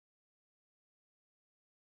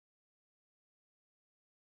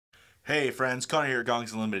Hey friends, Connor here at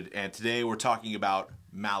Gongs-unlimited, and today we're talking about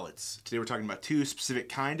mallets. Today we're talking about two specific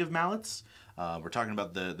kind of mallets. We're talking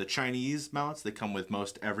about the Chinese mallets that come with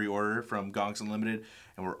most every order from Gongs-unlimited,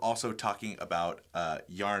 and we're also talking about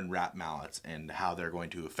yarn wrap mallets and how they're going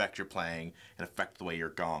to affect your playing and affect the way your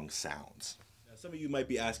gong sounds. Now, some of you might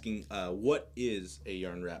be asking, what is a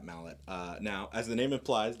yarn wrap mallet? Now, as the name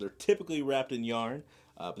implies, they're typically wrapped in yarn,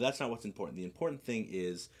 but that's not what's important. The important thing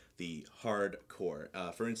is the hard core.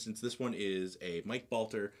 For instance, this one is a Mike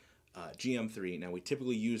Balter GM3. Now, we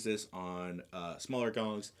typically use this on smaller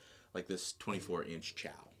gongs like this 24-inch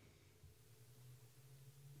chow.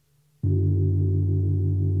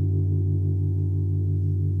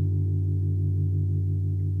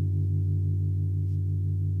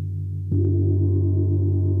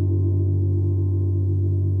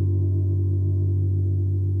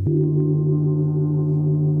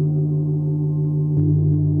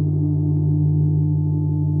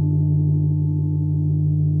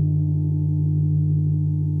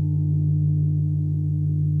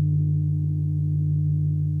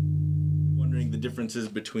 The differences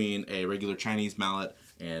between a regular Chinese mallet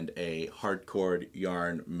and a hardcore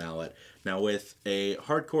yarn mallet. Now, with a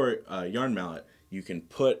hardcore yarn mallet, you can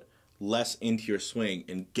put less into your swing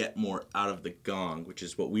and get more out of the gong, which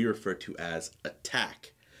is what we refer to as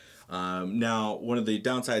attack. Now, one of the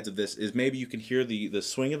downsides of this is maybe you can hear the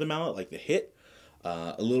swing of the mallet, like the hit,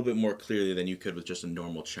 a little bit more clearly than you could with just a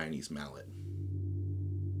normal Chinese mallet.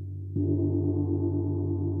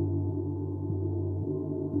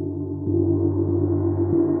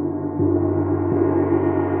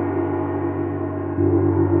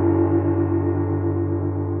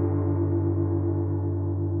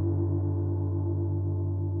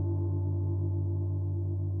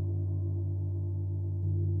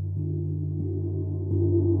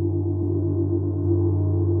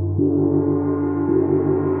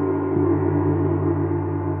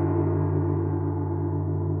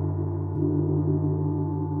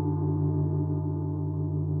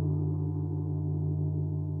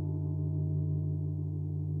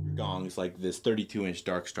 Gongs like this 32-inch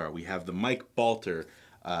Dark Star. We have the Mike Balter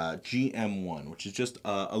GM1, which is just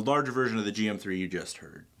a larger version of the GM3 you just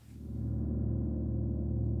heard.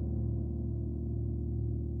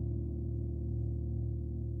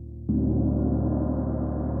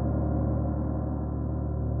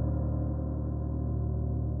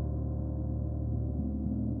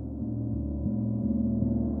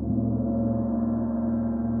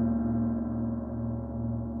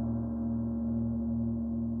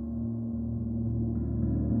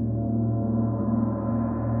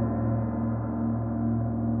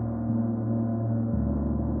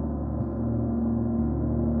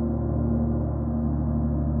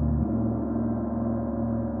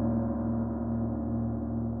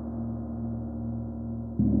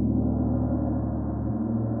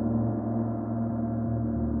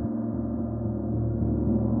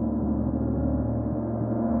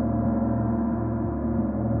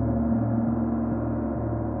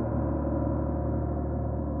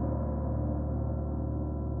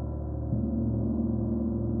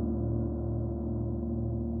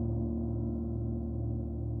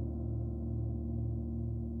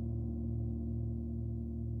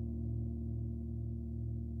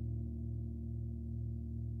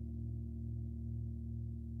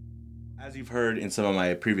 As you've heard in some of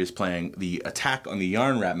my previous playing, the attack on the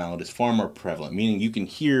yarn wrap mallet is far more prevalent, meaning you can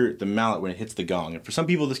hear the mallet when it hits the gong. And for some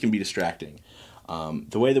people, this can be distracting.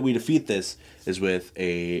 The way that we defeat this is with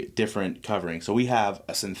a different covering. So we have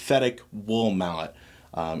a synthetic wool mallet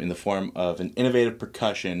in the form of an Innovative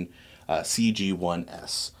Percussion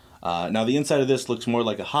CG1S. Now the inside of this looks more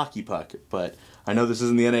like a hockey puck, but I know this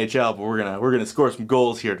isn't the NHL, but we're gonna score some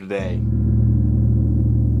goals here today.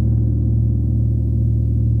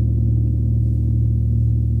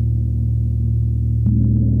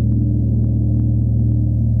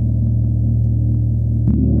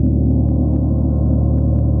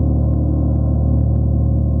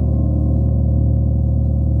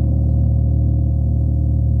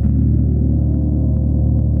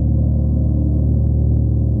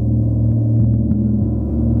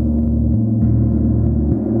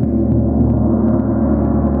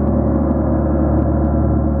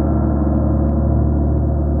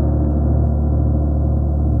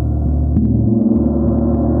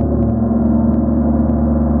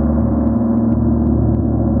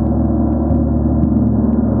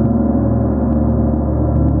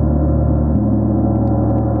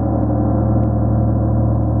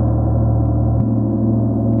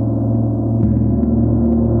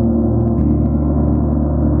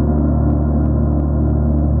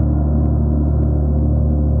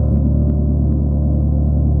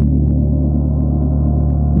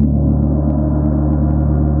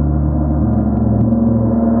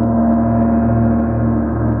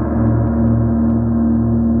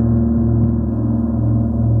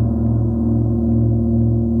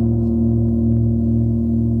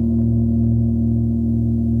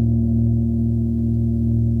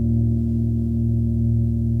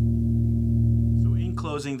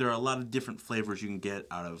 lot of different flavors you can get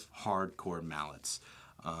out of hardcore mallets.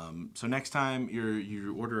 So next time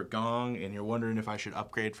you order a gong and you're wondering if I should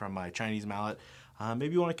upgrade from my Chinese mallet,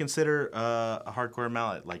 maybe you want to consider a hardcore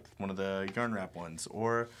mallet, like one of the yarn wrap ones,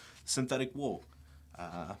 or synthetic wool.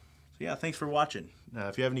 So yeah, thanks for watching.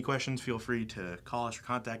 If you have any questions, feel free to call us or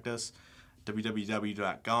contact us.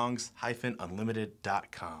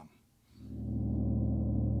 www.gongs-unlimited.com.